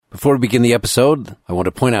Before we begin the episode, I want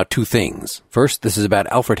to point out two things. First, this is about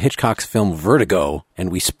Alfred Hitchcock's film Vertigo,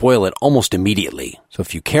 and we spoil it almost immediately. So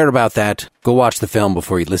if you care about that, go watch the film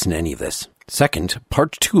before you listen to any of this. Second,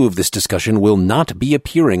 part 2 of this discussion will not be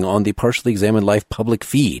appearing on the Partially Examined Life public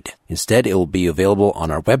feed. Instead, it will be available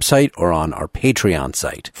on our website or on our Patreon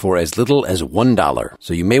site for as little as $1.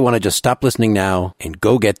 So you may want to just stop listening now and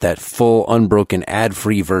go get that full, unbroken,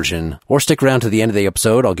 ad-free version, or stick around to the end of the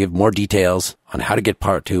episode. I'll give more details on how to get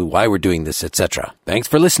part 2, why we're doing this, etc. Thanks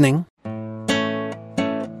for listening.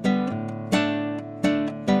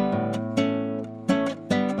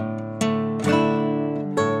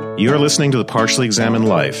 You are listening to The Partially Examined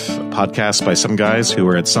Life, a podcast by some guys who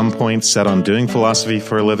were at some point set on doing philosophy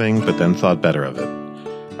for a living, but then thought better of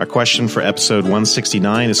it. Our question for episode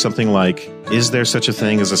 169 is something like, is there such a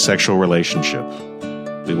thing as a sexual relationship?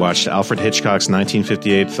 We watched Alfred Hitchcock's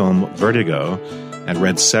 1958 film Vertigo and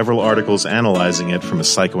read several articles analyzing it from a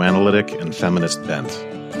psychoanalytic and feminist bent.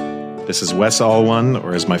 This is Wes Allone,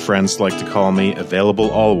 or as my friends like to call me,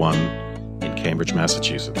 Available Allone, in Cambridge,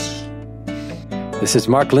 Massachusetts. This is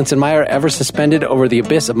Mark Linsenmeyer, ever suspended over the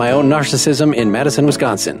abyss of my own narcissism in Madison,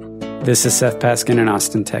 Wisconsin. This is Seth Paskin in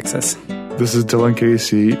Austin, Texas. This is Dylan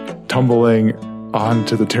Casey, tumbling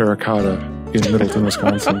onto the terracotta in Middleton,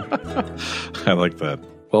 Wisconsin. I like that.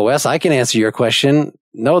 Well, Wes, I can answer your question.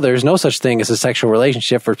 No, there's no such thing as a sexual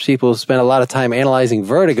relationship for people who spend a lot of time analyzing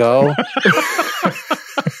Vertigo.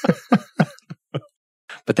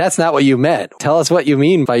 But that's not what you meant. Tell us what you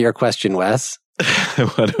mean by your question, Wes.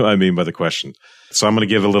 What do I mean by the question? So I'm going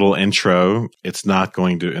to give a little intro. It's not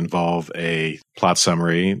going to involve a plot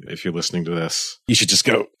summary. If you're listening to this, you should just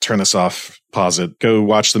go turn this off, pause it, go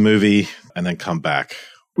watch the movie, and then come back.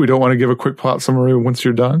 We don't want to give a quick plot summary once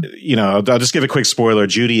you're done? You know, I'll just give a quick spoiler.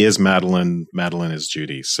 Judy is Madeline. Madeline is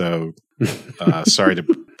Judy. So sorry to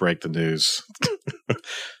break the news.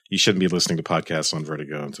 You shouldn't be listening to podcasts on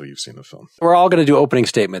Vertigo until you've seen the film. We're all going to do opening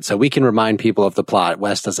statements, so we can remind people of the plot.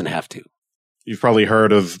 Wes doesn't have to. You've probably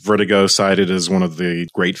heard of Vertigo, cited as one of the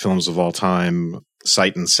great films of all time.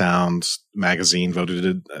 Sight and Sound magazine voted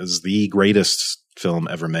it as the greatest film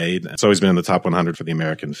ever made. It's always been in the top 100 for the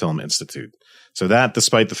American Film Institute. So that,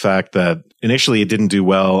 despite the fact that initially it didn't do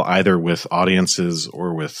well either with audiences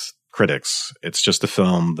or with critics, it's just a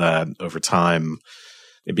film that over time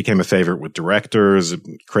it became a favorite with directors,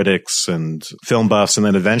 critics, and film buffs, and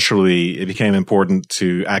then eventually it became important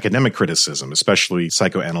to academic criticism, especially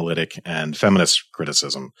psychoanalytic and feminist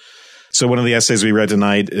criticism. So one of the essays we read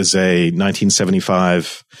tonight is a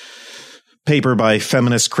 1975 paper by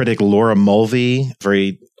feminist critic Laura Mulvey,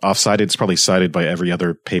 very off-cited. It's probably cited by every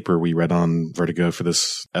other paper we read on Vertigo for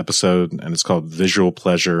this episode, and it's called Visual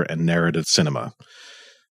Pleasure and Narrative Cinema.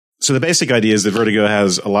 So the basic idea is that Vertigo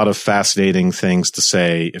has a lot of fascinating things to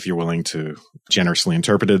say, if you're willing to generously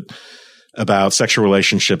interpret it, about sexual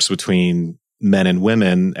relationships between men and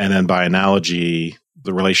women, and then by analogy,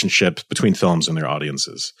 the relationship between films and their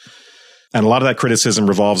audiences. And a lot of that criticism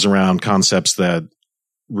revolves around concepts that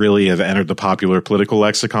really have entered the popular political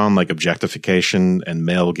lexicon, like objectification and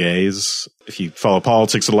male gaze. If you follow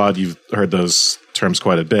politics a lot, you've heard those terms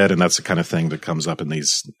quite a bit, and that's the kind of thing that comes up in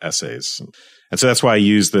these essays. And so that's why I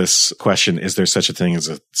use this question, is there such a thing as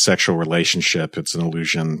a sexual relationship? It's an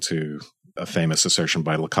allusion to a famous assertion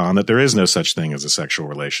by Lacan that there is no such thing as a sexual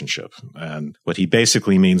relationship. And what he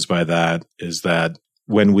basically means by that is that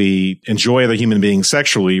when we enjoy other human beings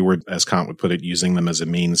sexually, we're, as Kant would put it, using them as a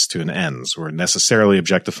means to an ends. We're necessarily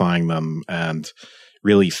objectifying them and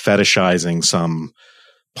really fetishizing some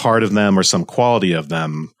part of them or some quality of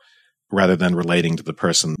them, rather than relating to the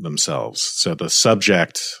person themselves. So the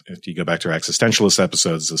subject, if you go back to our existentialist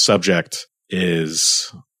episodes, the subject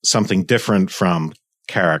is something different from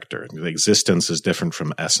character. The existence is different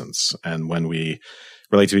from essence. And when we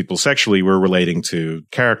relate to people sexually, we're relating to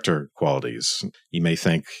character qualities. You may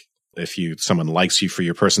think if someone likes you for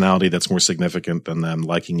your personality, that's more significant than them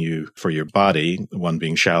liking you for your body, one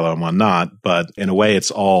being shallow and one not. But in a way, it's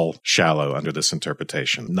all shallow under this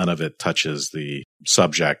interpretation. None of it touches the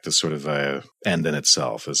subject as sort of a end in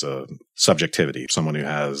itself, as a subjectivity, someone who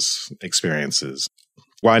has experiences.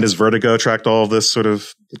 Why does Vertigo attract all of this sort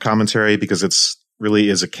of commentary? Because it's really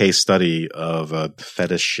is a case study of a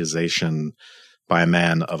fetishization by a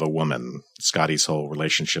man of a woman. Scotty's whole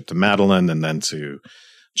relationship to Madeline and then to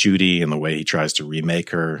Judy and the way he tries to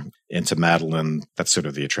remake her into Madeline. That's sort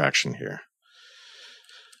of the attraction here.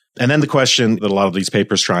 And then the question that a lot of these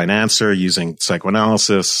papers try and answer using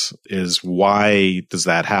psychoanalysis is, why does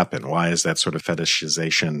that happen? Why is that sort of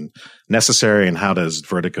fetishization necessary? And how does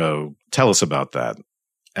Vertigo tell us about that?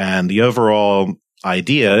 And the overall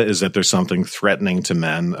idea is that there's something threatening to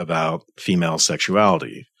men about female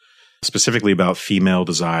sexuality. specifically about female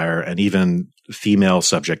desire and even female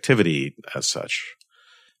subjectivity as such.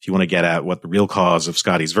 If you want to get at what the real cause of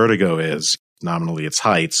Scotty's vertigo is, nominally it's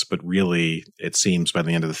heights, but really it seems by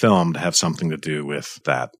the end of the film to have something to do with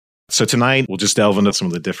that. So tonight we'll just delve into some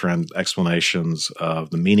of the different explanations of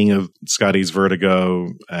the meaning of Scotty's vertigo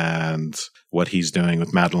and what he's doing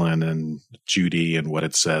with Madeline and Judy and what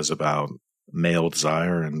it says about male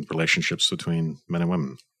desire and relationships between men and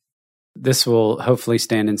women. This will hopefully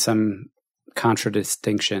stand in some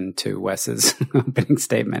contradistinction to Wes's opening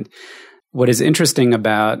statement. What is interesting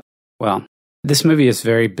about, this movie is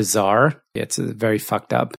very bizarre. It's very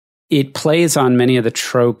fucked up. It plays on many of the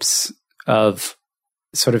tropes of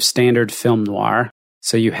sort of standard film noir.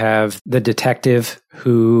 So you have the detective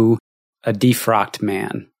a defrocked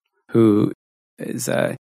man who is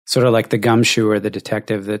sort of like the gumshoe or the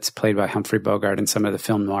detective that's played by Humphrey Bogart in some of the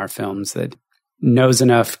film noir films that knows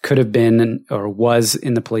enough, could have been or was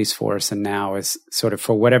in the police force, and now is sort of,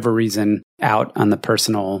 for whatever reason, out on the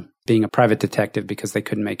personal, being a private detective because they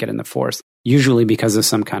couldn't make it in the force, usually because of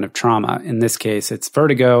some kind of trauma. In this case, it's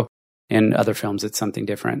vertigo. In other films, it's something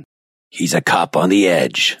different. He's a cop on the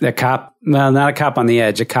edge. Not a cop on the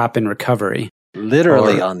edge, a cop in recovery.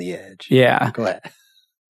 Literally on the edge. Yeah. Go ahead.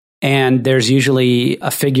 And there's usually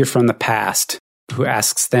a figure from the past who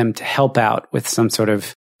asks them to help out with some sort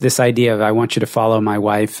of this idea of, I want you to follow my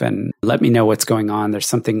wife and let me know what's going on. There's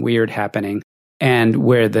something weird happening. And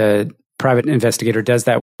where the private investigator does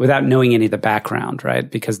that without knowing any of the background, right?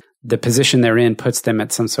 Because the position they're in puts them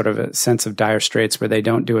at some sort of a sense of dire straits where they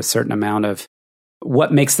don't do a certain amount of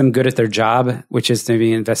what makes them good at their job, which is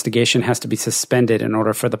maybe investigation, has to be suspended in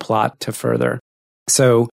order for the plot to further.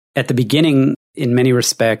 So at the beginning, in many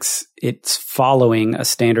respects, it's following a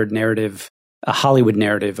standard narrative, a Hollywood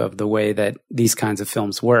narrative of the way that these kinds of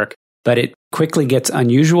films work. But it quickly gets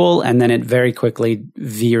unusual, and then it very quickly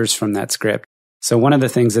veers from that script. So one of the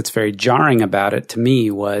things that's very jarring about it to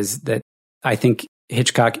me was that I think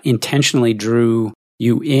Hitchcock intentionally drew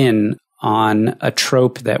you in on a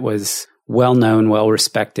trope that was well-known,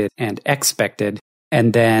 well-respected, and expected,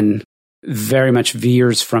 and then very much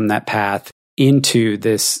veers from that path into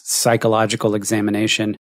this psychological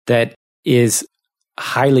examination that is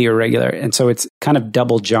highly irregular. And so it's kind of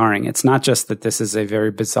double jarring. It's not just that this is a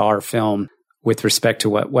very bizarre film with respect to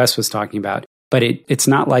what Wes was talking about, but it's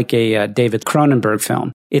not like a David Cronenberg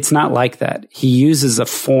film. It's not like that. He uses a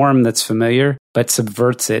form that's familiar, but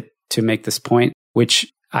subverts it to make this point, which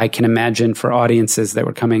I can imagine for audiences that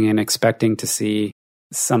were coming in expecting to see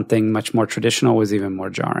something much more traditional was even more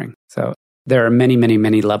jarring. So there are many, many,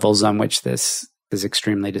 many levels on which this is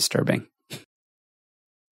extremely disturbing.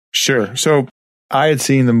 Sure. So I had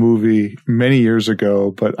seen the movie many years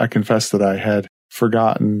ago, but I confess that I had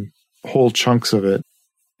forgotten whole chunks of it.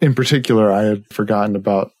 In particular, I had forgotten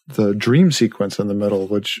about the dream sequence in the middle,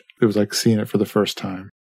 which it was like seeing it for the first time.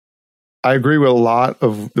 I agree with a lot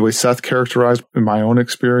of the way Seth characterized in my own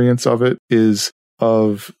experience of it is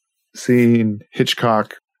of seeing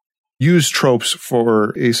Hitchcock use tropes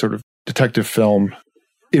for a sort of detective film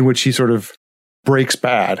in which he sort of breaks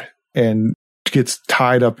bad and gets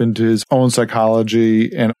tied up into his own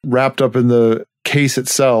psychology and wrapped up in the case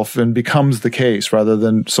itself and becomes the case rather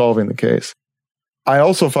than solving the case. I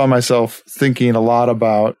also found myself thinking a lot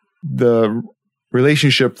about the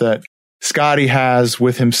relationship that Scotty has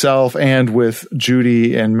with himself and with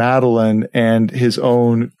Judy and Madeline and his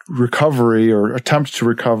own recovery or attempt to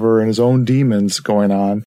recover and his own demons going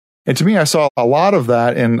on. And to me, I saw a lot of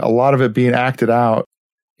that and a lot of it being acted out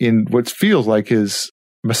in what feels like his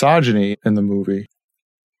misogyny in the movie.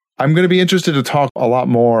 I'm going to be interested to talk a lot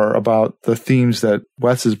more about the themes that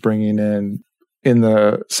Wes is bringing in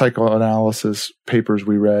the psychoanalysis papers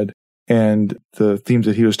we read and the themes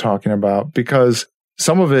that he was talking about, because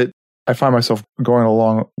some of it I find myself going a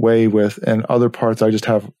long way with, and other parts I just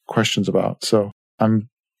have questions about. So I'm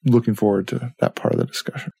looking forward to that part of the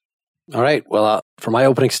discussion. All right. Well, for my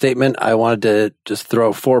opening statement, I wanted to just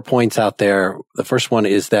throw 4 points out there. The first one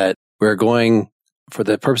is that we're going, for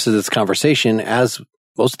the purposes of this conversation, as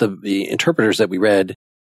most of the interpreters that we read,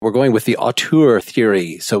 we're going with the auteur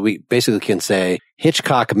theory. So we basically can say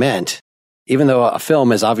Hitchcock meant, even though a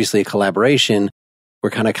film is obviously a collaboration, we're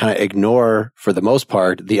kind of ignore, for the most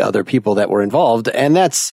part, the other people that were involved. And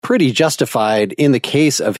that's pretty justified in the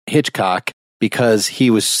case of Hitchcock because he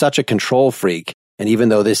was such a control freak. And even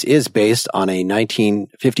though this is based on a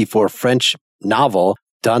 1954 French novel,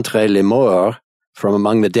 D'entre les morts, From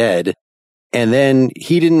Among the Dead, and then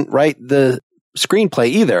he didn't write the screenplay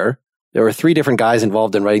either. There were 3 different guys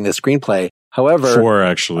involved in writing the screenplay. However... 4,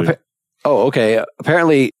 actually. Oh, okay.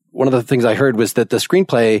 Apparently, one of the things I heard was that the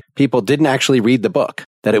screenplay people didn't actually read the book,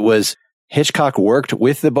 that it was Hitchcock worked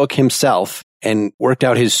with the book himself and worked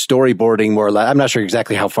out his storyboarding more or less. I'm not sure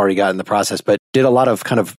exactly how far he got in the process, but did a lot of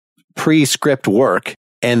kind of pre-script work.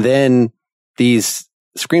 And then these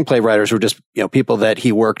screenplay writers were just, people that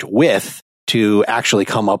he worked with to actually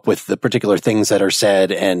come up with the particular things that are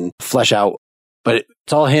said and flesh out. But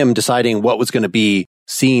it's all him deciding what was going to be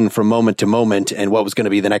seen from moment to moment and what was going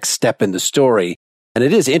to be the next step in the story. And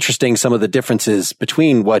it is interesting, some of the differences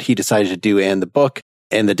between what he decided to do and the book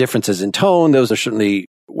and the differences in tone. Those are certainly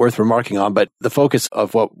worth remarking on. But the focus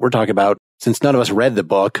of what we're talking about, since none of us read the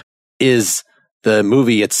book, is the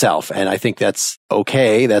movie itself. And I think that's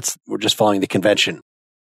okay. We're just following the convention.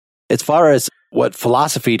 As far as what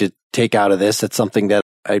philosophy to take out of this, that's something that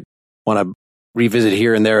I want to revisit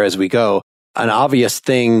here and there as we go. An obvious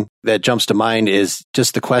thing that jumps to mind is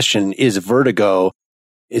just the question, is Vertigo,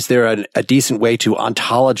 is there a decent way to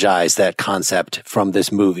ontologize that concept from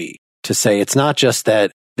this movie? To say it's not just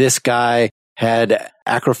that this guy had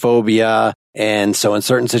acrophobia, and so in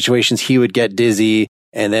certain situations he would get dizzy,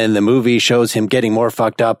 and then the movie shows him getting more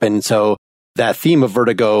fucked up, and so that theme of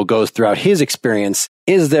vertigo goes throughout his experience.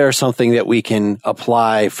 Is there something that we can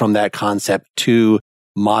apply from that concept to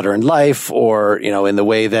modern life, or, in the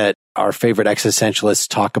way that our favorite existentialists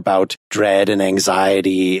talk about dread and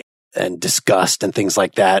anxiety and disgust and things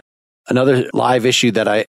like that? Another live issue that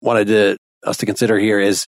I wanted us to consider here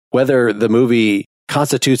is whether the movie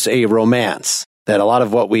constitutes a romance, that a lot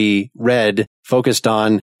of what we read focused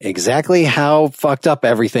on exactly how fucked up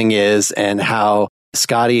everything is and how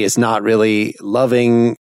Scotty is not really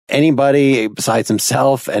loving anybody besides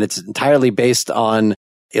himself, and it's entirely based on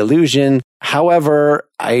illusion. However,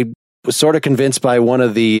 I was sort of convinced by one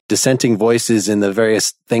of the dissenting voices in the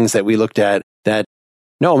various things that we looked at that,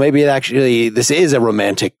 no, maybe actually this is a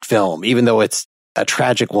romantic film, even though it's a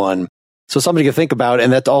tragic one. So something to think about,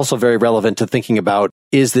 and that's also very relevant to thinking about,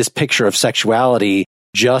 is this picture of sexuality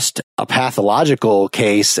just a pathological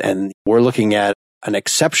case, and we're looking at an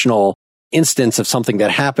exceptional instance of something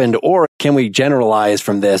that happened, or can we generalize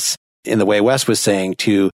from this in the way Wes was saying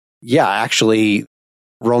to, actually,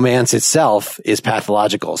 romance itself is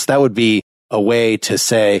pathological. So that would be a way to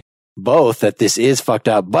say both that this is fucked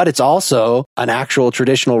up, but it's also an actual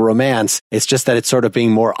traditional romance. It's just that it's sort of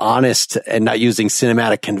being more honest and not using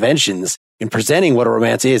cinematic conventions in presenting what a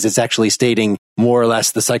romance is. It's actually stating more or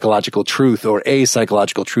less the psychological truth, or a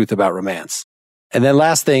psychological truth about romance. And then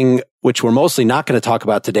last thing, which we're mostly not going to talk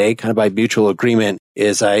about today, kind of by mutual agreement,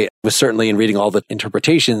 is I was certainly in reading all the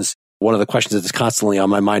interpretations, one of the questions that is constantly on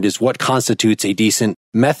my mind is what constitutes a decent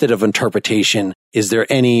method of interpretation? Is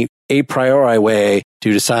there any a priori way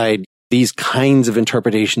to decide these kinds of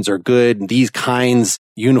interpretations are good, these kinds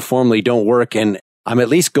uniformly don't work? And I'm at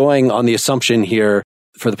least going on the assumption here,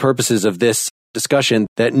 for the purposes of this discussion,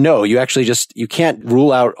 that no, you actually you can't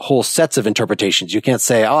rule out whole sets of interpretations. You can't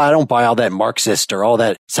say, I don't buy all that Marxist or all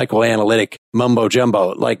that psychoanalytic mumbo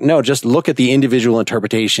jumbo. No, just look at the individual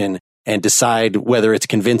interpretation and decide whether it's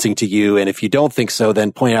convincing to you. And if you don't think so,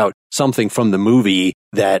 then point out something from the movie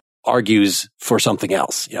that argues for something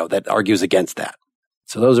else, that argues against that.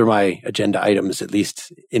 So those are my agenda items, at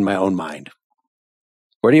least in my own mind.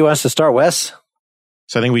 Where do you want us to start, Wes?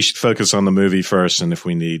 So I think we should focus on the movie first, and if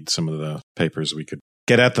we need some of the papers, we could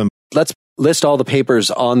get at them. Let's list all the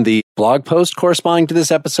papers on the blog post corresponding to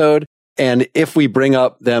this episode. And if we bring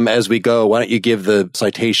up them as we go, why don't you give the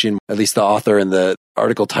citation, at least the author and the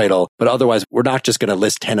article title, but otherwise we're not just going to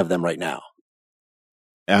list 10 of them right now.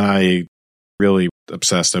 And I really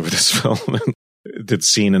obsessed over this film and did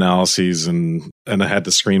scene analyses, and I had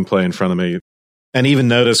the screenplay in front of me, and even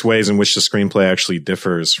noticed ways in which the screenplay actually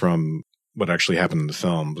differs from what actually happened in the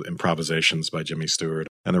film, improvisations by Jimmy Stewart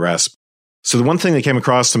and the rest. So the one thing that came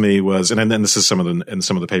across to me was, and then this is in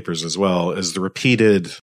some of the papers as well, is the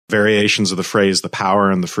repeated variations of the phrase, the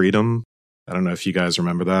power and the freedom. I don't know if you guys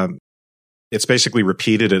remember that. It's basically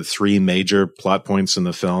repeated at 3 major plot points in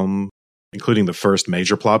the film, including the first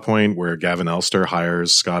major plot point where Gavin Elster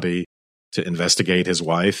hires Scotty to investigate his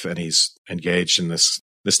wife, and he's engaged in this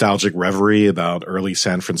nostalgic reverie about early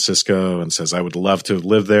San Francisco and says, I would love to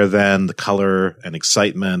live there then, the color and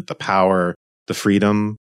excitement, the power, the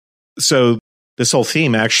freedom. So this whole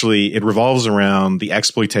theme actually, it revolves around the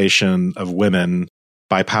exploitation of women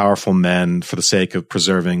by powerful men for the sake of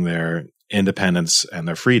preserving their independence and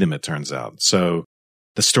their freedom, it turns out. So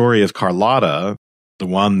the story of Carlotta, the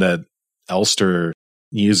one that Elster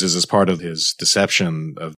uses as part of his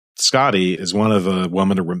deception of Scotty, is one of a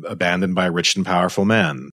woman abandoned by a rich and powerful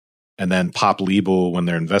man. And then Pop Liebel, when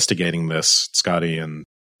they're investigating this, Scotty and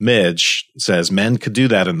Midge says men could do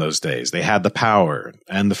that in those days. They had the power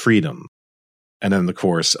and the freedom. And then, of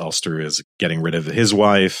course, Elster is getting rid of his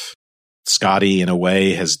wife. Scotty, in a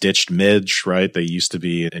way, has ditched Midge, right? They used to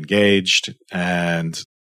be engaged. And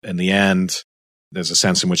in the end, there's a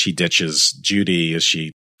sense in which he ditches Judy as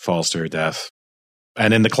she falls to her death.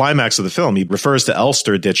 And in the climax of the film, he refers to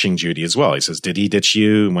Elster ditching Judy as well. He says, did he ditch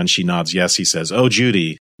you? And when she nods yes, he says, oh,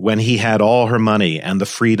 Judy, when he had all her money and the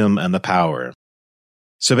freedom and the power.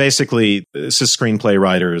 So basically, this is screenplay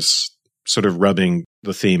writers sort of rubbing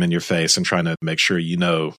the theme in your face and trying to make sure you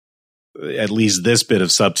know at least this bit of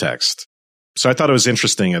subtext. So I thought it was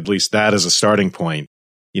interesting, at least that as a starting point.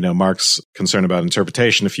 You know, Mark's concerned about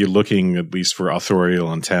interpretation. If you're looking at least for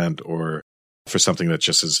authorial intent or for something that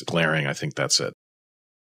just is glaring, I think that's it.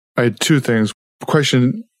 I had two things.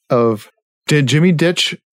 Question of, did Jimmy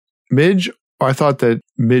ditch Midge? Or I thought that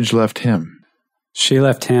Midge left him. She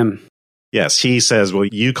left him. Yes, he says, well,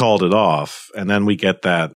 you called it off. And then we get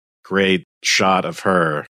that great shot of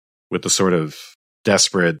her with the sort of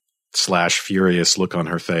desperate / furious look on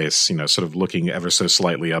her face, you know, sort of looking ever so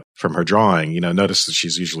slightly up from her drawing. You know, notice that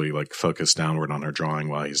she's usually like focused downward on her drawing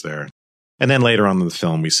while he's there. And then later on in the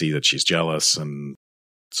film, we see that she's jealous and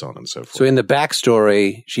so on and so forth. So in the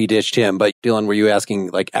backstory, she ditched him. But Dylan, were you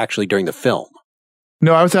asking like actually during the film?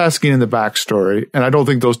 No, I was asking in the backstory, and I don't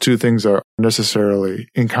think those two things are necessarily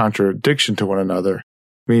in contradiction to one another.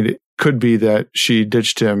 I mean, it could be that she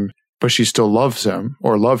ditched him, but she still loves him,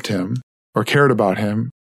 or loved him, or cared about him.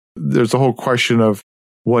 There's the whole question of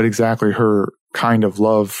what exactly her kind of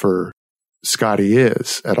love for Scotty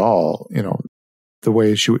is at all, you know, the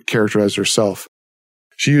way she would characterize herself.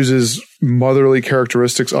 She uses motherly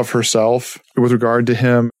characteristics of herself with regard to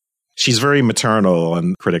him. She's very maternal,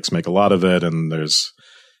 and critics make a lot of it, and there's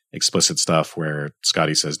explicit stuff where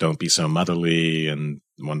Scotty says, don't be so motherly, and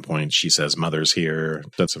at one point she says, mother's here.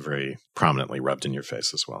 That's a very prominently rubbed in your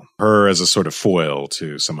face as well. Her as a sort of foil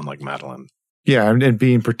to someone like Madeline. Yeah, and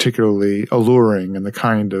being particularly alluring in the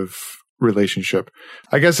kind of relationship.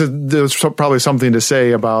 I guess there's probably something to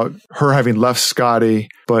say about her having left Scotty,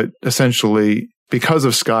 but essentially because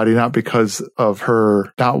of Scotty, not because of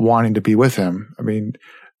her not wanting to be with him. I mean,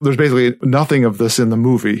 there's basically nothing of this in the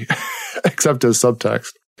movie except as subtext.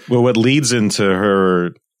 Well, what leads into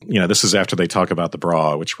her, you know, this is after they talk about the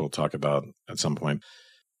bra, which we'll talk about at some point.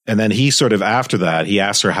 And then he sort of after that, he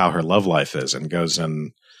asks her how her love life is and goes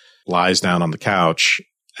and lies down on the couch.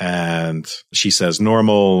 And she says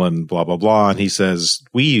normal and blah, blah, blah. And he says,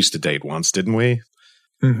 we used to date once, didn't we?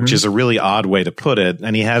 Mm-hmm. Which is a really odd way to put it.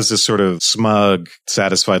 And he has this sort of smug,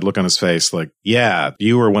 satisfied look on his face like, yeah,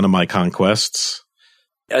 you were one of my conquests.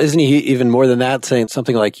 Isn't he even more than that, saying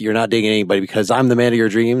something like, you're not dating anybody because I'm the man of your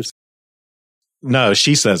dreams? No,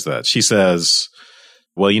 she says that. She says,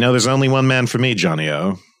 well, you know, there's only one man for me,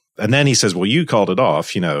 Johnny-O. And then he says, well, you called it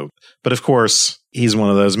off, you know. But of course, he's one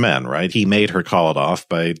of those men, right? He made her call it off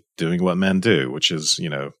by doing what men do, which is, you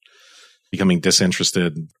know, becoming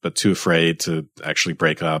disinterested, but too afraid to actually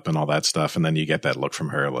break up and all that stuff. And then you get that look from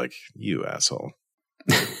her like, you asshole.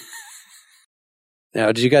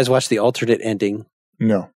 Now, did you guys watch the alternate ending?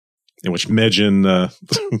 No. In which Midge and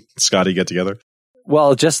Scotty get together?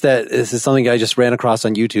 Well, just that this is something I just ran across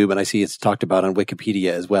on YouTube, and I see it's talked about on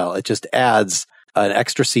Wikipedia as well. It just adds an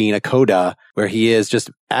extra scene, a coda, where he is just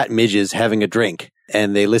at Midge's having a drink,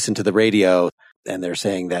 and they listen to the radio, and they're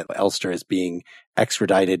saying that Elster is being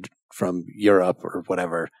extradited from Europe or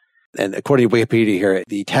whatever. And according to Wikipedia here,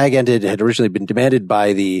 the tag ended had originally been demanded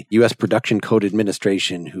by the U.S. Production Code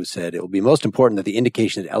Administration, who said it will be most important that the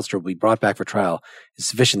indication that Elster will be brought back for trial is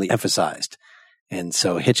sufficiently emphasized. And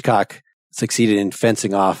so Hitchcock succeeded in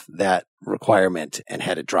fencing off that requirement and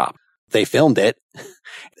had it dropped. They filmed it.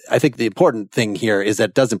 I think the important thing here is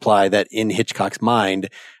that it does imply that in Hitchcock's mind,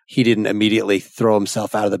 he didn't immediately throw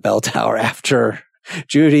himself out of the bell tower after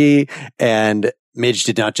Judy, and Midge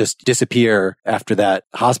did not just disappear after that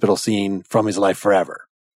hospital scene from his life forever.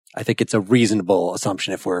 I think it's a reasonable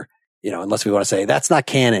assumption if we're, you know, unless we want to say that's not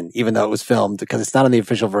canon, even though it was filmed, because it's not on the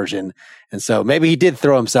official version. And so maybe he did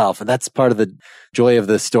throw himself. And that's part of the joy of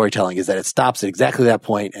the storytelling, is that it stops at exactly that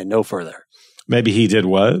point and no further. Maybe he did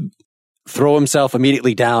what? Throw himself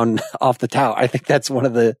immediately down off the tower. I think that's one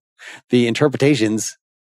of the interpretations.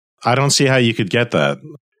 I don't see how you could get that.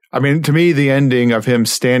 I mean, to me, the ending of him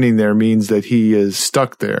standing there means that he is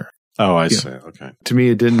stuck there. Oh, I see. Okay. To me,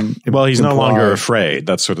 it didn't. Well, he's no longer afraid.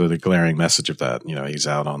 That's sort of the glaring message of that. You know, he's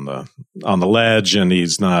out on the ledge, and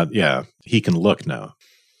he's not. Yeah, he can look now.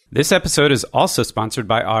 This episode is also sponsored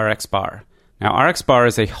by RX Bar. Now, RX Bar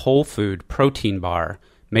is a whole food protein bar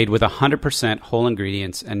made with 100% whole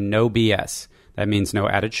ingredients and no BS. That means no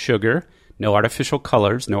added sugar, No artificial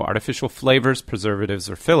colors, no artificial flavors, preservatives,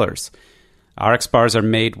 or fillers. RX bars are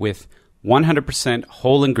made with 100%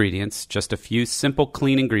 whole ingredients, just a few simple,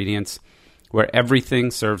 clean ingredients where everything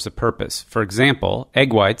serves a purpose. For example,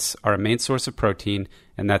 egg whites are a main source of protein,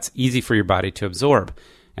 and that's easy for your body to absorb.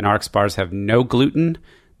 And RX bars have no gluten,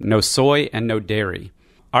 no soy, and no dairy.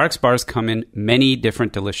 RX bars come in many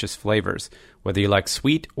different delicious flavors. Whether you like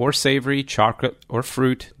sweet or savory, chocolate or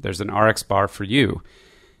fruit, there's an RX bar for you.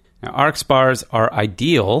 Now, RX bars are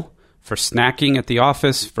ideal for snacking at the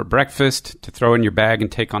office, for breakfast, to throw in your bag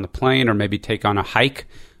and take on the plane, or maybe take on a hike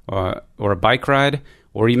or a bike ride,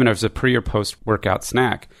 or even as a pre or post-workout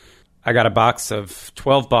snack. I got a box of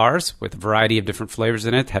 12 bars with a variety of different flavors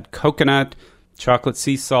in it. It had coconut, chocolate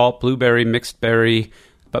sea salt, blueberry, mixed berry,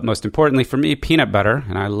 but most importantly for me, peanut butter,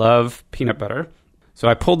 and I love peanut butter. So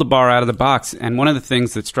I pulled the bar out of the box, and one of the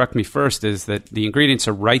things that struck me first is that the ingredients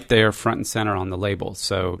are right there front and center on the label.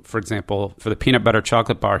 So, for example, for the peanut butter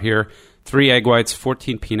chocolate bar here, 3 egg whites,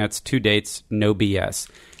 14 peanuts, 2 dates, no BS.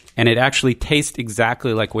 And it actually tastes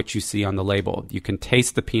exactly like what you see on the label. You can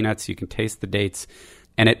taste the peanuts, you can taste the dates,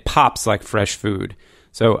 and it pops like fresh food.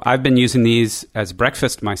 So I've been using these as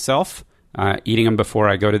breakfast myself, eating them before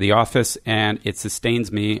I go to the office, and it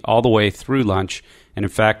sustains me all the way through lunch. And in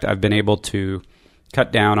fact, I've been able to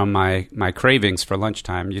cut down on my cravings for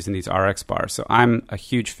lunchtime using these RX bars. So I'm a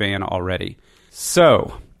huge fan already.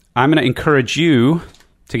 So I'm going to encourage you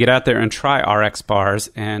to get out there and try RX bars,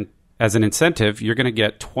 and as an incentive, you're going to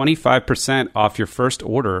get 25% off your first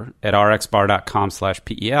order at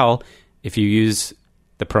rxbar.com/PEL if you use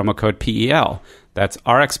the promo code PEL. That's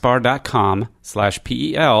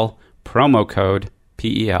rxbar.com/PEL, promo code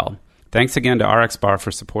PEL. Thanks again to RX Bar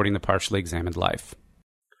for supporting the Partially Examined Life.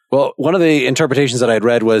 Well, one of the interpretations that I had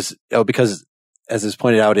read was, because as is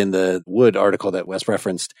pointed out in the Wood article that Wes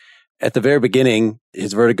referenced, at the very beginning,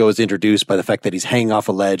 his vertigo is introduced by the fact that he's hanging off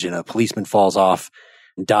a ledge and a policeman falls off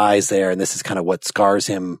and dies there. And this is kind of what scars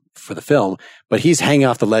him for the film. But he's hanging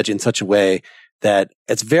off the ledge in such a way that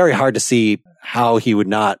it's very hard to see how he would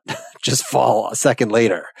not just fall a second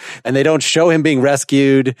later. And they don't show him being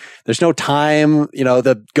rescued. There's no time.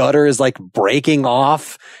 The gutter is like breaking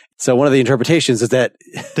off. So one of the interpretations is that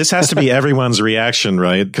this has to be everyone's reaction,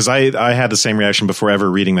 right? Because I had the same reaction before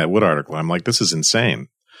ever reading that Wood article. I'm like, this is insane.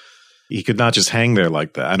 He could not just hang there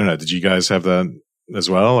like that. I don't know. Did you guys have that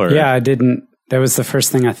as well? Or? Yeah, I didn't. That was the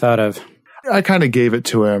first thing I thought of. I kind of gave it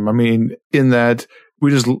to him. I mean, in that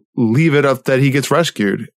we just leave it up that he gets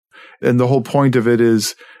rescued. And the whole point of it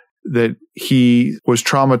is that he was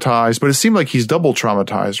traumatized, but it seemed like he's double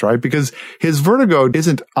traumatized, right? Because his vertigo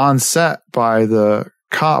isn't onset by the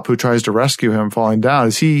cop who tries to rescue him falling down,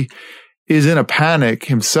 as he is in a panic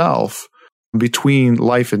himself between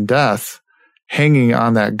life and death, hanging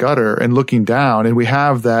on that gutter and looking down. And we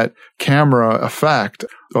have that camera effect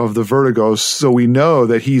of the vertigo. So we know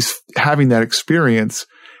that he's having that experience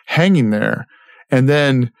hanging there. And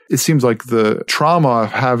then it seems like the trauma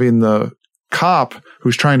of having the cop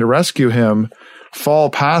who's trying to rescue him fall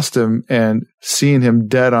past him and seeing him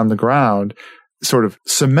dead on the ground sort of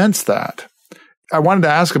cements that. I wanted to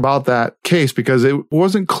ask about that case because it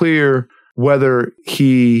wasn't clear whether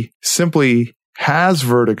he simply has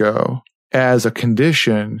vertigo as a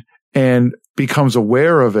condition and becomes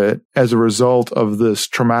aware of it as a result of this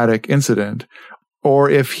traumatic incident, or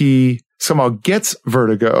if he somehow gets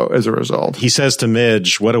vertigo as a result. He says to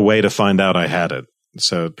Midge, "What a way to find out I had it."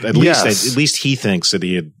 So at least he thinks that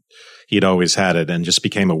he'd always had it and just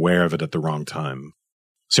became aware of it at the wrong time.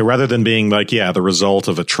 So rather than being like, the result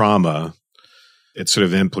of a trauma, it's sort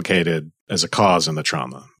of implicated as a cause in the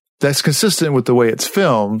trauma. That's consistent with the way it's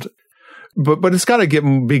filmed. But it's got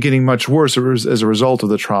to be getting much worse as a result of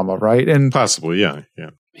the trauma, right? And possibly, yeah.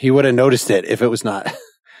 He would have noticed it if it was not.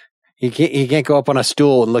 He can't go up on a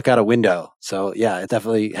stool and look out a window. So yeah, it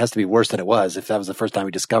definitely has to be worse than it was if that was the first time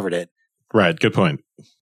he discovered it. Right. Good point.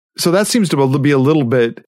 So that seems to be a little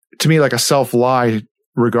bit, to me, like a self-lie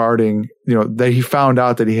regarding, that he found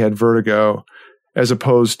out that he had vertigo, as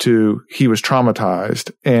opposed to he was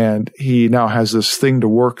traumatized and he now has this thing to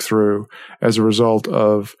work through as a result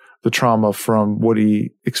of the trauma from what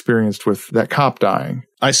he experienced with that cop dying.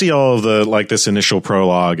 I see all of this initial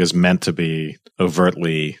prologue is meant to be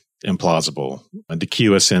overtly implausible and to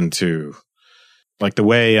cue us into the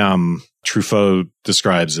way Truffaut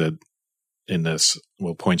describes it in this.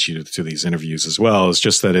 We'll point you to these interviews as well. It's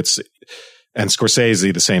just that and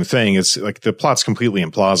Scorsese, the same thing. It's like the plot's completely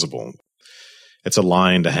implausible. It's a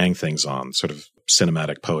line to hang things on, sort of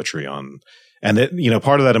cinematic poetry on. And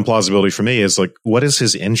part of that implausibility for me is what is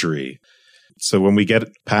his injury? So when we get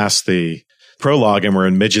past the prologue and we're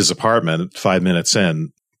in Midge's apartment 5 minutes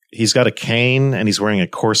in, He's got a cane and he's wearing a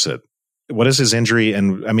corset. What is his injury?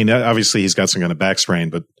 And I mean, obviously he's got some kind of back sprain,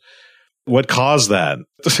 but what caused that?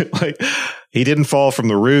 Like, he didn't fall from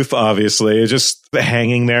the roof, obviously. It's just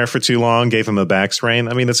hanging there for too long gave him a back sprain.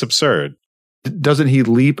 I mean, it's absurd. Doesn't he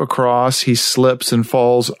leap across? He slips and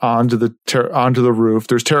falls onto the roof.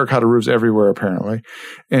 There's terracotta roofs everywhere, apparently.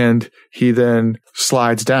 And he then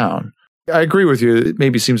slides down. I agree with you. It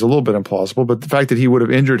maybe seems a little bit implausible, but the fact that he would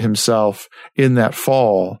have injured himself in that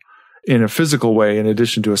fall in a physical way, in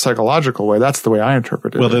addition to a psychological way, that's the way I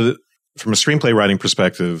interpret it. Well, from a screenplay writing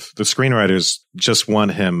perspective, the screenwriters just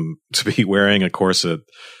want him to be wearing a corset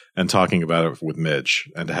and talking about it with Midge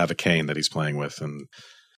and to have a cane that he's playing with. And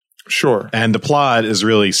sure. And the plot is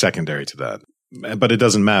really secondary to that. But it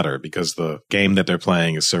doesn't matter because the game that they're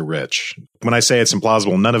playing is so rich. When I say it's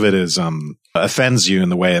implausible, none of it is offends you in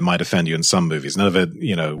the way it might offend you in some movies. None of it,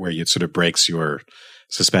 where it sort of breaks your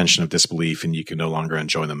suspension of disbelief and you can no longer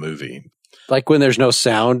enjoy the movie. Like when there's no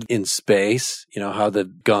sound in space, how the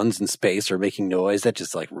guns in space are making noise, that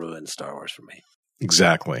just like ruins Star Wars for me.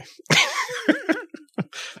 Exactly.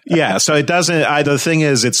 Yeah, so it doesn't, the thing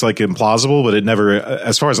is, it's like implausible, but it never,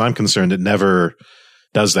 as far as I'm concerned, it never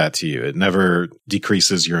does that to you. It never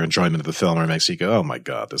decreases your enjoyment of the film or makes you go, oh my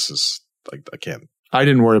God, this is like, I can't. I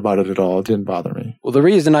didn't worry about it at all. It didn't bother me. Well, the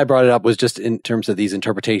reason I brought it up was just in terms of these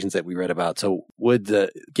interpretations that we read about. So Wood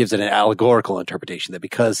gives it an allegorical interpretation that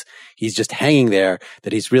because he's just hanging there,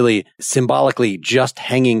 that he's really symbolically just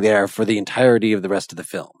hanging there for the entirety of the rest of the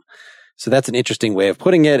film. So that's an interesting way of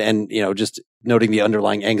putting it. And, just noting the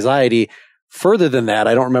underlying anxiety. Further than that,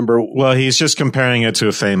 I don't remember. Well, he's just comparing it to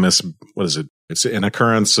a famous, what is it? It's an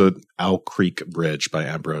occurrence at Owl Creek Bridge by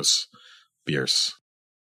Ambrose Bierce.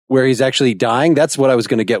 Where he's actually dying. That's what I was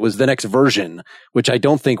going to get was the next version, which I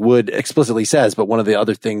don't think Wood explicitly says, but one of the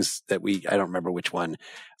other things that I don't remember which one.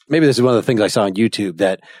 Maybe this is one of the things I saw on YouTube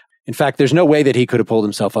that, in fact, there's no way that he could have pulled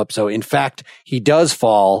himself up. So in fact, he does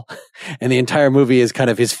fall and the entire movie is kind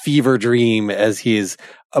of his fever dream as he's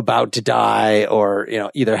about to die or,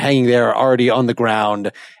 either hanging there or already on the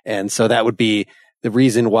ground. And so that would be the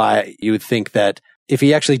reason why you would think that if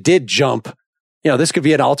he actually did jump, this could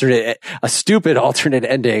be a stupid alternate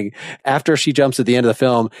ending after she jumps at the end of the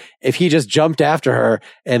film. If he just jumped after her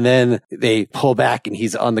and then they pull back and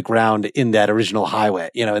he's on the ground in that original highway,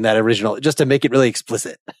 in that original, just to make it really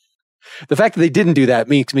explicit. The fact that they didn't do that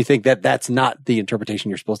makes me think that that's not the interpretation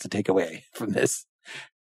you're supposed to take away from this.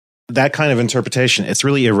 That kind of interpretation, it's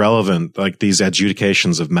really irrelevant, like these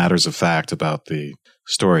adjudications of matters of fact about the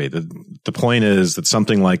story. The point is that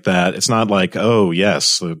something like that, it's not like, oh,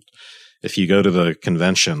 yes, if you go to the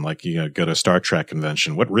convention, like go to a Star Trek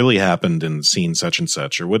convention, what really happened in scene such and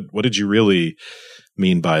such, or what did you really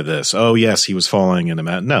mean by this? Oh, yes, he was falling in a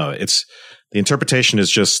mountain. No, the interpretation is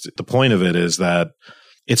just, the point of it is that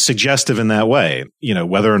it's suggestive in that way,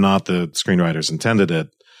 whether or not the screenwriters intended it.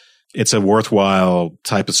 It's a worthwhile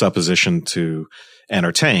type of supposition to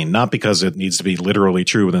entertain, not because it needs to be literally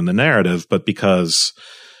true within the narrative, but because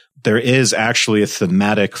there is actually a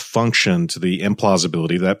thematic function to the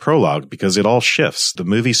implausibility of that prologue, because it all shifts. The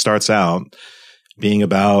movie starts out being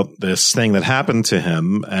about this thing that happened to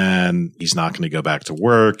him, and he's not going to go back to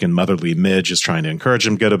work, and motherly Midge is trying to encourage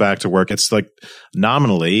him to go back to work. It's like,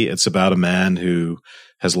 nominally, it's about a man who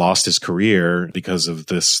has lost his career because of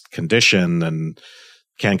this condition and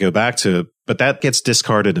can't go back to, but that gets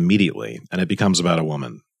discarded immediately, and it becomes about a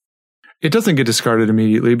woman. It doesn't get discarded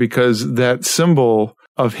immediately because that symbol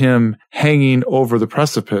of him hanging over the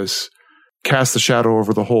precipice casts a shadow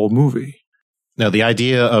over the whole movie. Now, the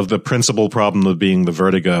idea of the principal problem of being the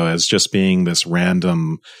vertigo as just being this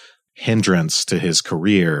random hindrance to his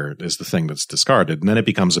career is the thing that's discarded. And then it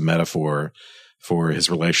becomes a metaphor for his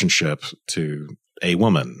relationship to a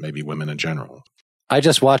woman, maybe women in general. I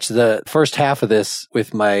just watched the first half of this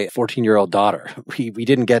with my 14-year-old daughter. We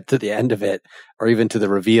didn't get to the end of it or even to the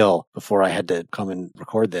reveal before I had to come and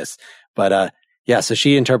record this. But so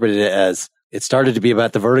she interpreted it as it started to be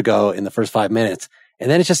about the vertigo in the first 5 minutes, and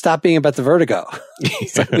then it just stopped being about the vertigo.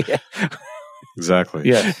 So, yeah. Exactly.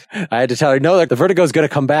 Yeah. I had to tell her, no, the vertigo is going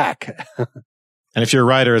to come back. And if you're a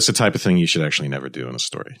writer, it's the type of thing you should actually never do in a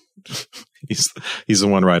story. He's the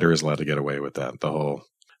one writer who's allowed to get away with that. The whole,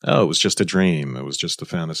 it was just a dream. It was just a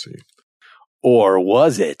fantasy. Or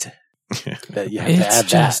was it? That you have to add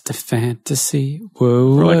just a fantasy.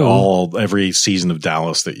 Whoa. Or like every season of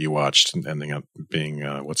Dallas that you watched ending up being,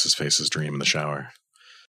 what's his face's dream in the shower.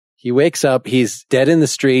 He wakes up, he's dead in the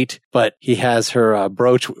street, but he has her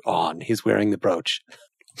brooch on. He's wearing the brooch.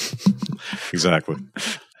 Exactly.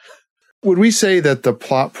 Would we say that the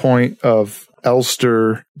plot point of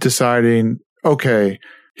Elster deciding, okay,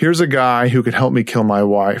 here's a guy who could help me kill my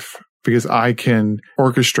wife because I can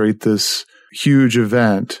orchestrate this huge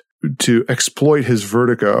event to exploit his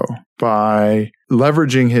vertigo by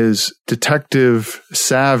leveraging his detective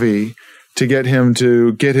savvy to get him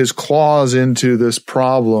to get his claws into this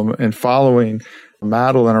problem and following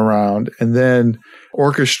Madeline around, and then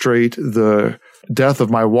orchestrate the death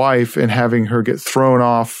of my wife and having her get thrown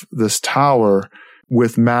off this tower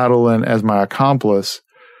with Madeline as my accomplice.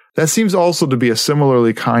 That seems also to be a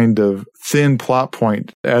similarly kind of thin plot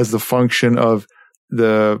point as the function of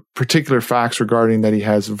the particular facts regarding that he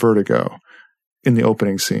has vertigo in the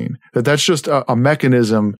opening scene. That's just a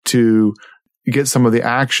mechanism to get some of the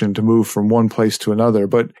action to move from one place to another,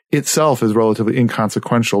 but itself is relatively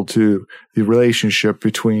inconsequential to the relationship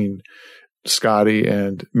between Scotty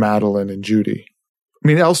and Madeline and Judy. I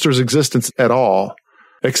mean, Elster's existence at all,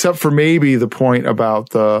 except for maybe the point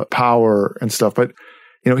about the power and stuff, but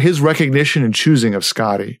his recognition and choosing of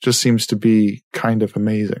Scotty just seems to be kind of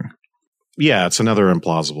amazing. Yeah, it's another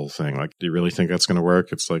implausible thing. Like, do you really think that's going to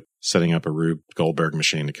work? It's like setting up a Rube Goldberg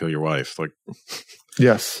machine to kill your wife. Like,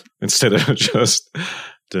 yes. Instead of just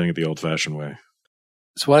doing it the old-fashioned way.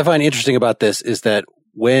 So what I find interesting about this is that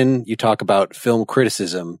when you talk about film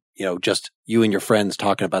criticism, just you and your friends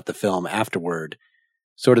talking about the film afterward,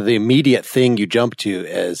 sort of the immediate thing you jump to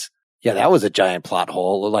is, yeah, that was a giant plot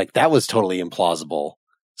hole. Like, that was totally implausible.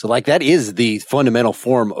 So like that is the fundamental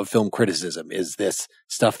form of film criticism, is this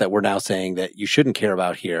stuff that we're now saying that you shouldn't care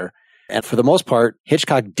about here. And for the most part,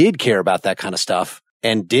 Hitchcock did care about that kind of stuff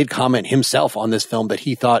and did comment himself on this film that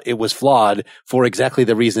he thought it was flawed for exactly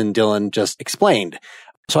the reason Dylan just explained.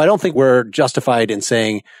 So I don't think we're justified in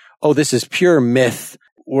saying, oh, this is pure myth.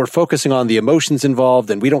 We're focusing on the emotions involved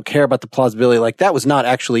and we don't care about the plausibility. Like, that was not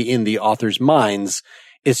actually in the author's minds.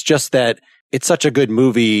 It's just that it's such a good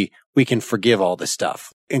movie, we can forgive all this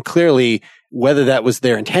stuff. And clearly, whether that was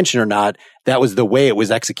their intention or not, that was the way it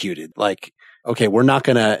was executed. Like, okay, we're not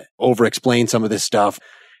going to over-explain some of this stuff.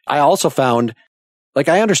 I also found, like,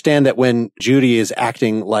 I understand that when Judy is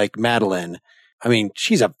acting like Madeline, I mean,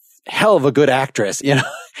 she's a hell of a good actress.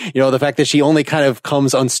 The fact that she only kind of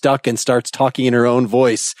comes unstuck and starts talking in her own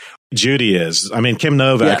voice. Judy is. I mean, Kim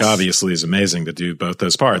Novak Yes. obviously is amazing to do both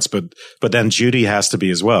those parts, but then Judy has to be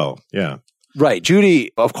as well. Yeah. Right.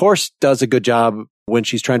 Judy, of course, does a good job when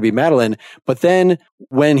she's trying to be Madeline. But then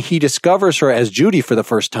when he discovers her as Judy for the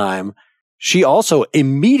first time, she also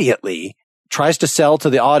immediately tries to sell to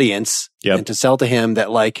the audience and to sell to him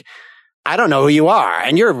that, like, I don't know who you are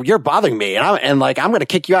and you're bothering me and I'm going to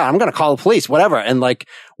kick you out. I'm going to call the police, whatever. And like,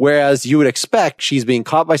 whereas you would expect she's being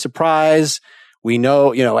caught by surprise. We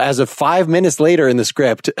know, as of 5 minutes later in the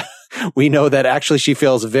script, we know that actually she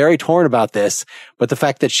feels very torn about this. But the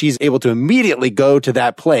fact that she's able to immediately go to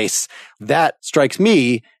that place, that strikes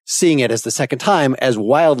me, seeing it as the second time, as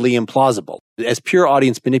wildly implausible, as pure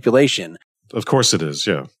audience manipulation. Of course it is,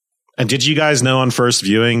 yeah. And did you guys know on first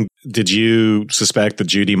viewing, did you suspect that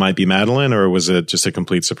Judy might be Madeline, or was it just a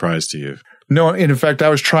complete surprise to you? No, in fact, I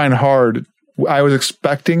was trying hard. I was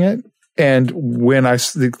expecting it. And when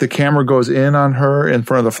the camera goes in on her in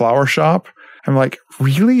front of the flower shop, I'm like,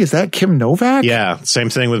 really? Is that Kim Novak? Yeah, same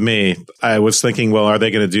thing with me. I was thinking, well, are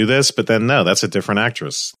they going to do this? But then no, that's a different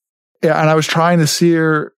actress. Yeah, and I was trying to see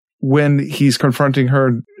her when he's confronting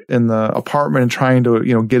her in the apartment and trying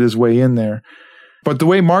to, get his way in there. But the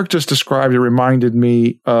way Mark just described it reminded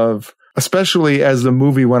me of, especially as the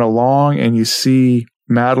movie went along and you see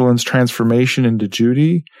Madeline's transformation into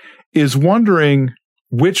Judy, is wondering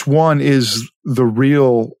which one is the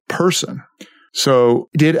real person. So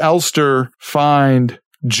did Elster find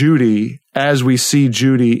Judy as we see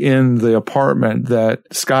Judy in the apartment that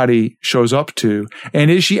Scotty shows up to?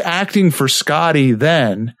 And is she acting for Scotty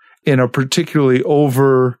then in a particularly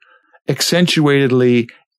over accentuatedly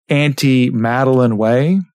anti-Madeline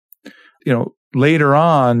way? Later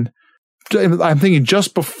on, I'm thinking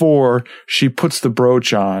just before she puts the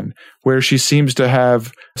brooch on, where she seems to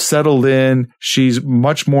have settled in, she's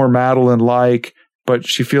much more Madeline-like, but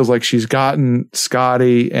she feels like she's gotten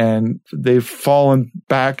Scotty and they've fallen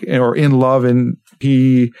back or in love and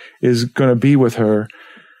he is going to be with her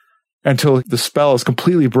until the spell is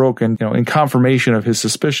completely broken, in confirmation of his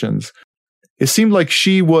suspicions. It seemed like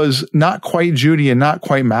she was not quite Judy and not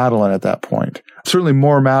quite Madeline at that point. Certainly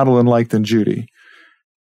more Madeline-like than Judy.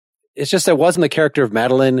 It's just that wasn't the character of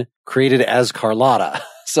Madeline created as Carlotta.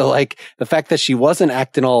 So like the fact that she wasn't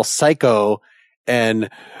acting all psycho and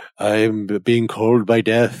I'm being cold by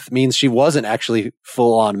death means she wasn't actually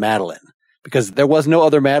full on Madeline, because there was no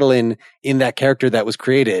other Madeline in that character that was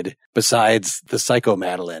created besides the psycho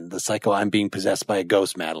Madeline, the psycho I'm being possessed by a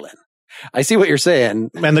ghost Madeline. I see what you're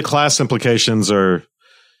saying. And the class implications are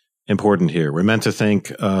important here. We're meant to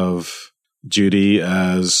think of Judy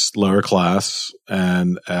as lower class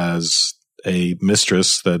and as a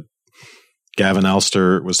mistress that Gavin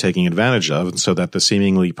Alster was taking advantage of, and so that the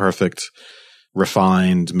seemingly perfect,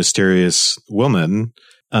 refined, mysterious woman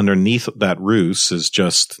underneath that ruse is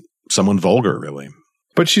just someone vulgar, really.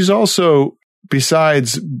 But she's also,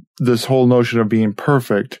 besides this whole notion of being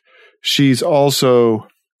perfect, she's also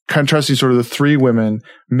contrasting sort of the three women,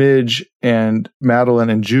 Midge and Madeline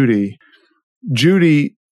and Judy.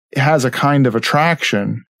 Judy has a kind of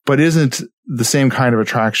attraction, but isn't the same kind of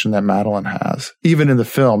attraction that Madeline has, even in the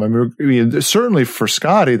film. I mean, certainly for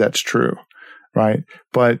Scotty, that's true, right?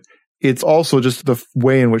 But it's also just the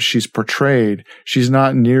way in which she's portrayed. She's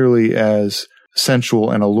not nearly as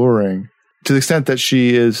sensual and alluring. To the extent that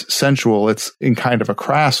she is sensual, it's in kind of a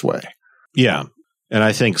crass way. Yeah. And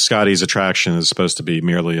I think Scotty's attraction is supposed to be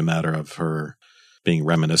merely a matter of her being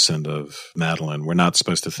reminiscent of Madeline. We're not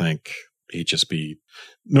supposed to think he'd just be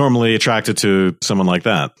normally attracted to someone like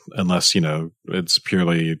that, unless, it's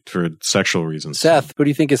purely for sexual reasons. Seth, who do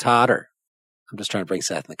you think is hotter? I'm just trying to bring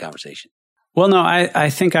Seth in the conversation. Well, no, I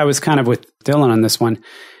think I was kind of with Dylan on this one.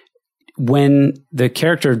 When the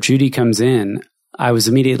character of Judy comes in, I was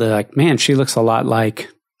immediately like, man, she looks a lot like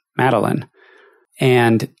Madeline.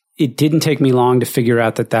 And it didn't take me long to figure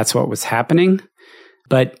out that that's what was happening.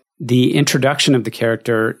 But the introduction of the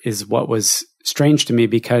character is what was strange to me,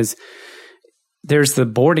 because there's the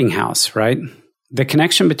boarding house, right? The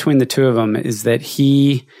connection between the two of them is that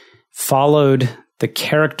he followed the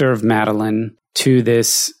character of Madeline to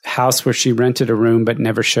this house where she rented a room but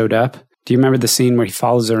never showed up. Do you remember the scene where he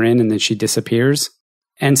follows her in and then she disappears?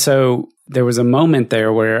 And so there was a moment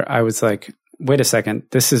there where I was like, wait a second,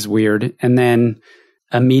 this is weird. And then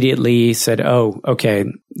immediately said, oh, okay,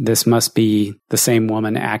 this must be the same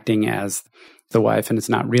woman acting as the wife, and it's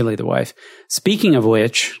not really the wife. Speaking of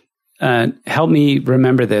which, help me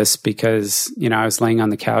remember this, because, I was laying on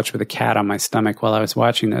the couch with a cat on my stomach while I was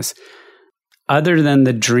watching this. Other than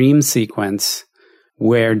the dream sequence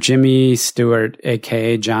where Jimmy Stewart,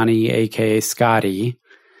 a.k.a. Johnny, a.k.a. Scotty,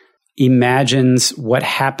 imagines what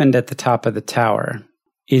happened at the top of the tower,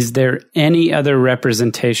 is there any other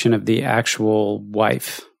representation of the actual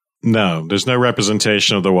wife? No, there's no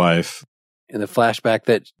representation of the wife. In the flashback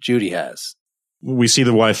that Judy has. We see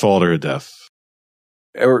the wife fall to her death.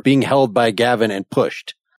 Or being held by Gavin and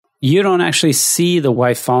pushed. You don't actually see the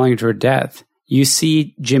wife falling to her death. You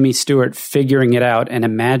see Jimmy Stewart figuring it out and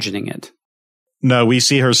imagining it. No, we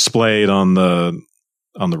see her splayed on the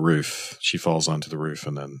roof. She falls onto the roof,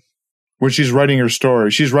 and then when she's writing her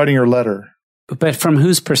story, she's writing her letter. But from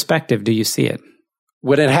whose perspective do you see it?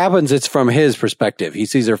 When it happens, it's from his perspective. He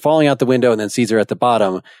sees her falling out the window and then sees her at the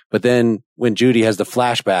bottom. But then when Judy has the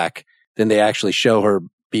flashback, then they actually show her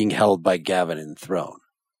being held by Gavin and thrown.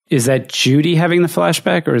 Is that Judy having the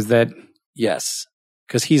flashback, or is that... Yes,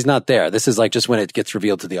 because he's not there. This is like just when it gets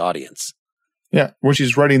revealed to the audience. Yeah, when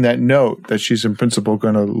she's writing that note that she's in principle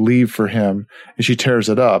going to leave for him, and she tears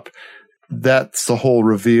it up, that's the whole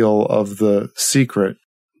reveal of the secret.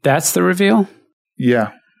 That's the reveal?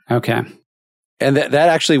 Yeah. Okay. And that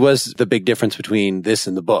actually was the big difference between this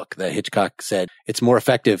and the book, that Hitchcock said it's more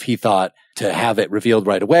effective, he thought, to have it revealed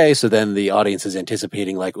right away. So then the audience is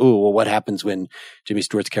anticipating like, ooh, well, what happens when Jimmy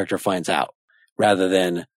Stewart's character finds out? Rather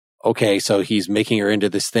than, okay, so he's making her into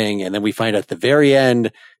this thing. And then we find at the very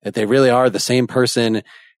end that they really are the same person.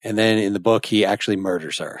 And then in the book, he actually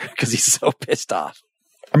murders her because he's so pissed off.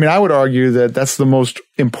 I mean, I would argue that that's the most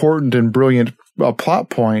important and brilliant plot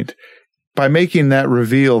point. By making that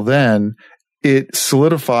reveal, then it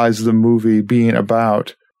solidifies the movie being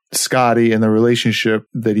about Scotty and the relationship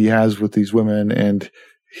that he has with these women and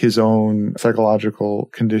his own psychological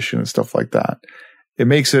condition and stuff like that. It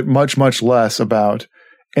makes it much, much less about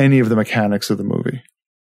any of the mechanics of the movie.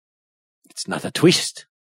 It's not a twist.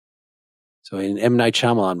 So in M. Night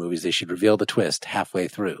Shyamalan movies, they should reveal the twist halfway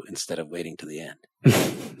through instead of waiting to the end.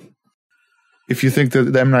 If you think that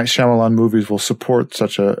the M. Night Shyamalan movies will support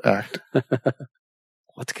such an act.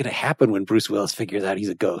 What's going to happen when Bruce Willis figures out he's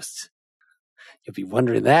a ghost? You'll be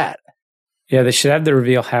wondering that. Yeah, they should have the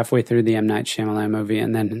reveal halfway through the M. Night Shyamalan movie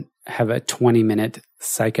and then have a 20-minute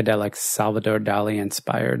psychedelic Salvador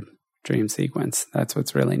Dali-inspired dream sequence. That's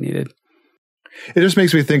what's really needed. It just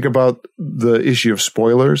makes me think about the issue of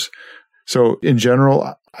spoilers. So in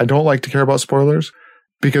general, I don't like to care about spoilers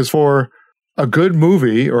because for a good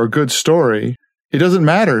movie or a good story, it doesn't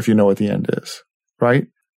matter if you know what the end is, right?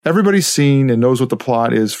 Everybody's seen and knows what the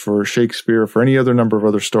plot is for Shakespeare, for any other number of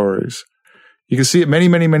other stories. You can see it many,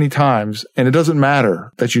 many, many times, and it doesn't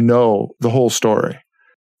matter that you know the whole story.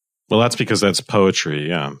 Well, that's because that's poetry,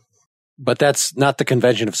 yeah. But that's not the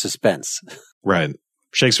convention of suspense. Right.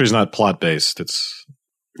 Shakespeare's not plot-based. It's...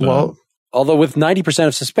 Well, although with 90%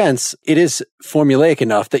 of suspense, it is formulaic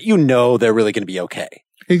enough that you know they're really going to be okay.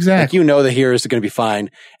 exactly. Like, you know the heroes are going to be fine.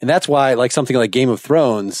 And that's why like something like Game of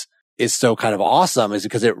Thrones is so kind of awesome, is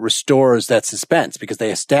because it restores that suspense, because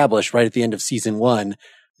they establish right at the end of season 1,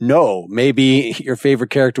 no, maybe your favorite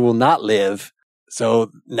character will not live.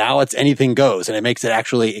 So now it's anything goes, and it makes it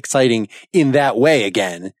actually exciting in that way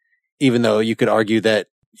again, even though you could argue that,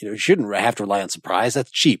 you shouldn't have to rely on surprise. That's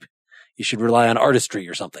cheap. You should rely on artistry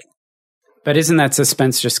or something. But isn't that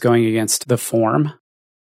suspense just going against the form?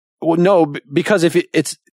 Well, no, because if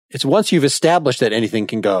it's once you've established that anything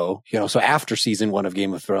can go, so after season 1 of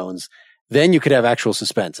Game of Thrones, then you could have actual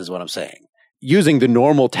suspense, is what I'm saying. Using the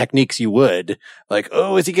normal techniques you would, like,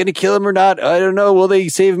 oh, is he going to kill him or not? I don't know. Will they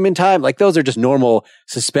save him in time? Like, those are just normal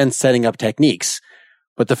suspense setting up techniques.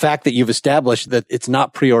 But the fact that you've established that it's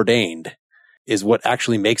not preordained is what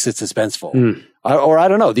actually makes it suspenseful. Or I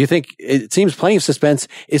don't know. Do you think it seems plenty of suspense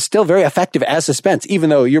is still very effective as suspense,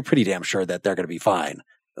 even though you're pretty damn sure that they're going to be fine?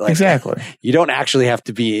 Like, Exactly. You don't actually have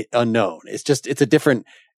to be unknown. It's a different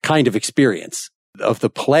kind of experience of the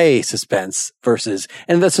play suspense versus,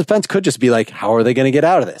 and the suspense could just be like, how are they going to get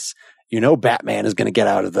out of this? Batman is going to get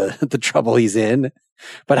out of the trouble he's in,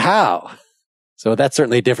 but how? So that's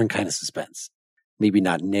certainly a different kind of suspense. Maybe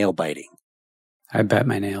not nail biting. I bet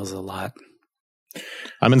my nails a lot.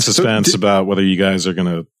 I'm in suspense about whether you guys are going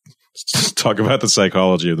to talk about the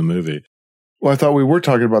psychology of the movie. Well, I thought we were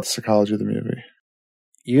talking about the psychology of the movie.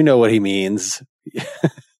 You know what he means.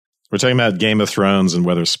 We're talking about Game of Thrones and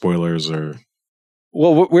whether spoilers are...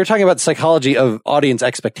 Well, we're talking about the psychology of audience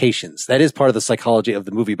expectations. That is part of the psychology of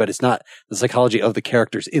the movie, but it's not the psychology of the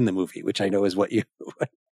characters in the movie, which I know is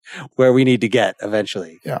where we need to get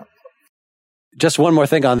eventually. Yeah. Just one more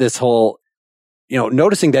thing on this whole,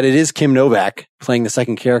 noticing that it is Kim Novak playing the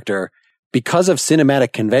second character, because of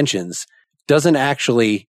cinematic conventions, doesn't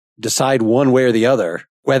actually decide one way or the other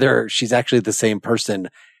whether she's actually the same person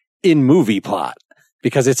in movie plot,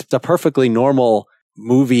 because it's a perfectly normal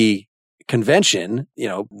movie convention,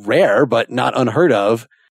 rare, but not unheard of,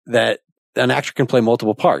 that an actor can play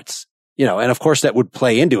multiple parts, and of course that would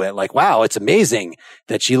play into it. Like, wow, it's amazing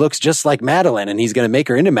that she looks just like Madeline and he's going to make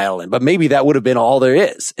her into Madeline. But maybe that would have been all there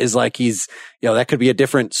is like, he's, that could be a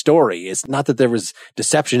different story. It's not that there was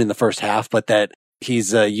deception in the first half, but that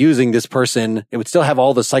he's using this person. It would still have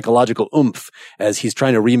all the psychological oomph as he's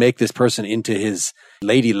trying to remake this person into his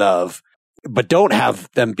lady love, but don't have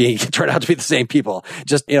them turn out to be the same people.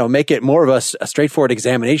 Just, make it more of a straightforward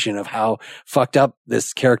examination of how fucked up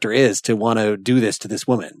this character is to want to do this to this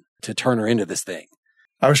woman, to turn her into this thing.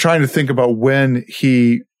 I was trying to think about when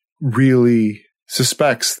he really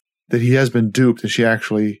suspects that he has been duped and she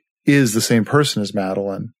actually is the same person as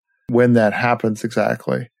Madeline, when that happens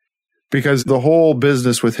exactly. Because the whole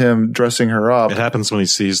business with him dressing her up. It happens when he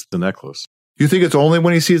sees the necklace. You think it's only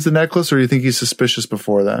when he sees the necklace, or do you think he's suspicious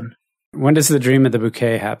before then? When does the dream of the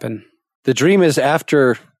bouquet happen? The dream is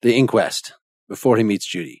after the inquest, before he meets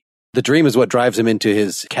Judy. The dream is what drives him into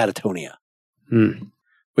his catatonia.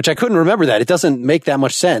 Which I couldn't remember that. It doesn't make that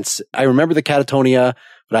much sense. I remember the catatonia,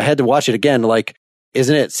 but I had to watch it again. Like,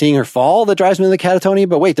 isn't it seeing her fall that drives him into the catatonia?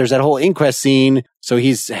 But wait, there's that whole inquest scene. So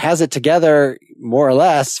has it together more or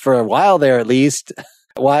less for a while there, at least.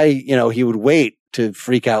 Why, he would wait to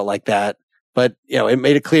freak out like that. But, it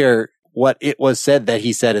made it clear what it was said that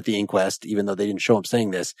he said at the inquest, even though they didn't show him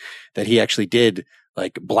saying this, that he actually did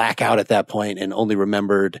like black out at that point and only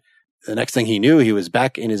remembered the next thing he knew, he was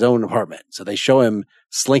back in his own apartment. So they show him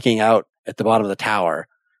slinking out at the bottom of the tower.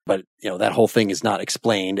 But, that whole thing is not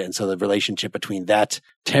explained. And so the relationship between that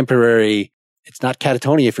temporary, it's not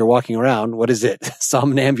catatonia if you're walking around. What is it?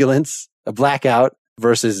 Somnambulance, a blackout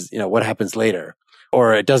versus, what happens later.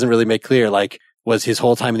 Or it doesn't really make clear, like, was his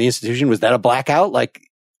whole time in the institution, was that a blackout? Like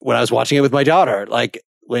when I was watching it with my daughter, like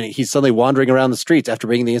when he's suddenly wandering around the streets after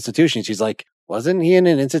being in the institution, she's like, wasn't he in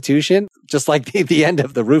an institution? Just like the end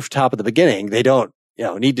of the rooftop at the beginning. They don't,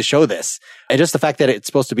 need to show this. And just the fact that it's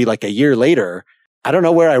supposed to be like a year later, I don't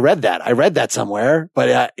know where I read that. I read that somewhere,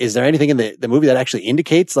 but is there anything in the movie that actually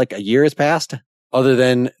indicates like a year has passed other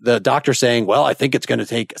than the doctor saying, well, I think it's going to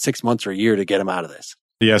take 6 months or a year to get him out of this?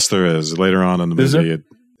 Yes, there is. Later on in the movie,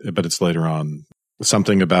 but it's later on.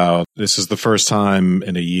 Something about, this is the first time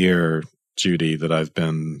in a year, Judy, that I've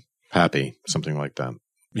been happy. Something like that.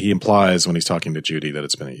 He implies when he's talking to Judy that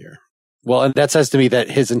it's been a year. Well, and that says to me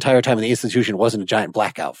that his entire time in the institution wasn't a giant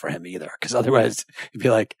blackout for him either. Because otherwise, he'd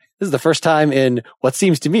be like, this is the first time in what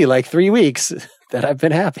seems to me like 3 weeks that I've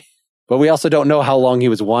been happy. But we also don't know how long he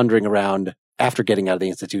was wandering around after getting out of the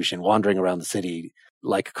institution, wandering around the city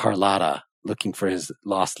like Carlotta, looking for his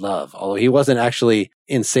lost love. Although he wasn't actually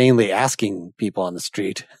insanely asking people on the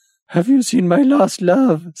street, have you seen my lost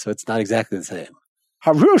love? So it's not exactly the same.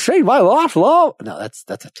 Have you seen my lost love? No, that's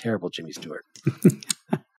a terrible Jimmy Stewart.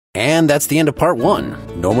 And that's the end of part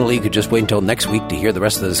 1. Normally, you could just wait until next week to hear the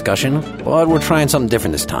rest of the discussion, but we're trying something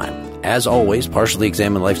different this time. As always, Partially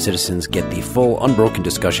Examined Life citizens get the full unbroken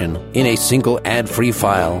discussion in a single ad-free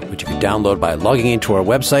file, which you can download by logging into our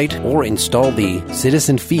website or install the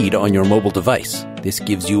Citizen feed on your mobile device. This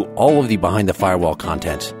gives you all of the Behind the Firewall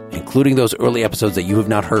content, including those early episodes that you have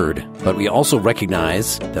not heard. But we also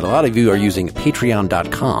recognize that a lot of you are using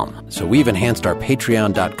patreon.com. So we've enhanced our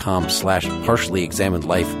patreon.com/partially examined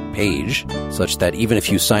life page, such that even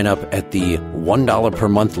if you sign up at the $1 per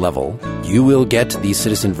month level, you will get the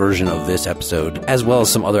Citizen version of this episode, as well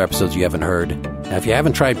as some other episodes you haven't heard. Now, if you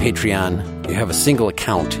haven't tried Patreon, you have a single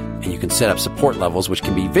account, and you can set up support levels, which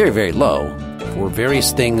can be very, very low, for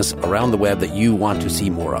various things around the web that you want to see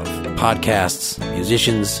more of. Podcasts,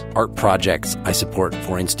 musicians, art projects. I support,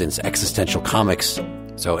 for instance, existential comics.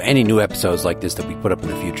 So any new episodes like this that we put up in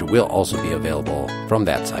the future will also be available from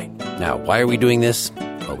that site. Now, why are we doing this?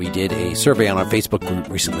 Well, we did a survey on our Facebook group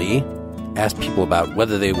recently, asked people about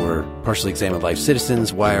whether they were Partially Examined Life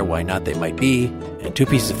citizens, why or why not they might be, and 2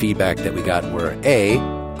 pieces of feedback that we got were A,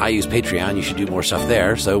 I use Patreon, you should do more stuff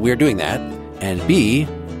there, so we're doing that, and B,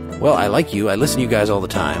 well, I like you, I listen to you guys all the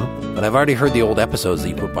time, but I've already heard the old episodes that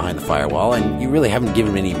you put behind the firewall, and you really haven't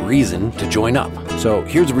given me any reason to join up. So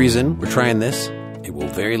here's the reason we're trying this. It will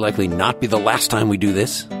very likely not be the last time we do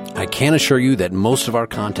this. I can assure you that most of our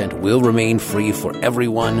content will remain free for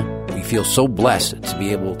everyone. We feel so blessed to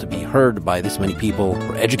be able to be heard by this many people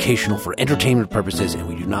for educational, for entertainment purposes, and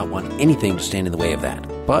we do not want anything to stand in the way of that.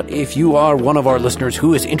 But if you are one of our listeners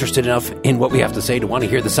who is interested enough in what we have to say to want to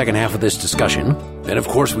hear the second half of this discussion, then of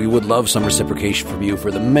course we would love some reciprocation from you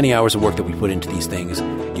for the many hours of work that we put into these things.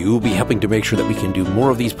 You will be helping to make sure that we can do more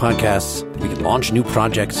of these podcasts, that we can launch new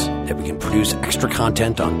projects, that we can produce extra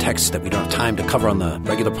content on texts that we don't have time to cover on the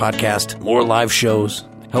regular podcast, more live shows,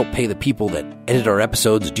 help pay the people that edit our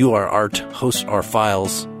episodes, do our art, host our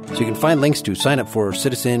files. So you can find links to sign up for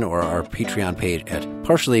Citizen or our Patreon page at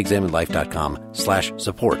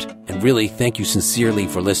partiallyexaminedlife.com/support. And really, thank you sincerely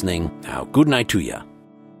for listening. Now, good night to ya.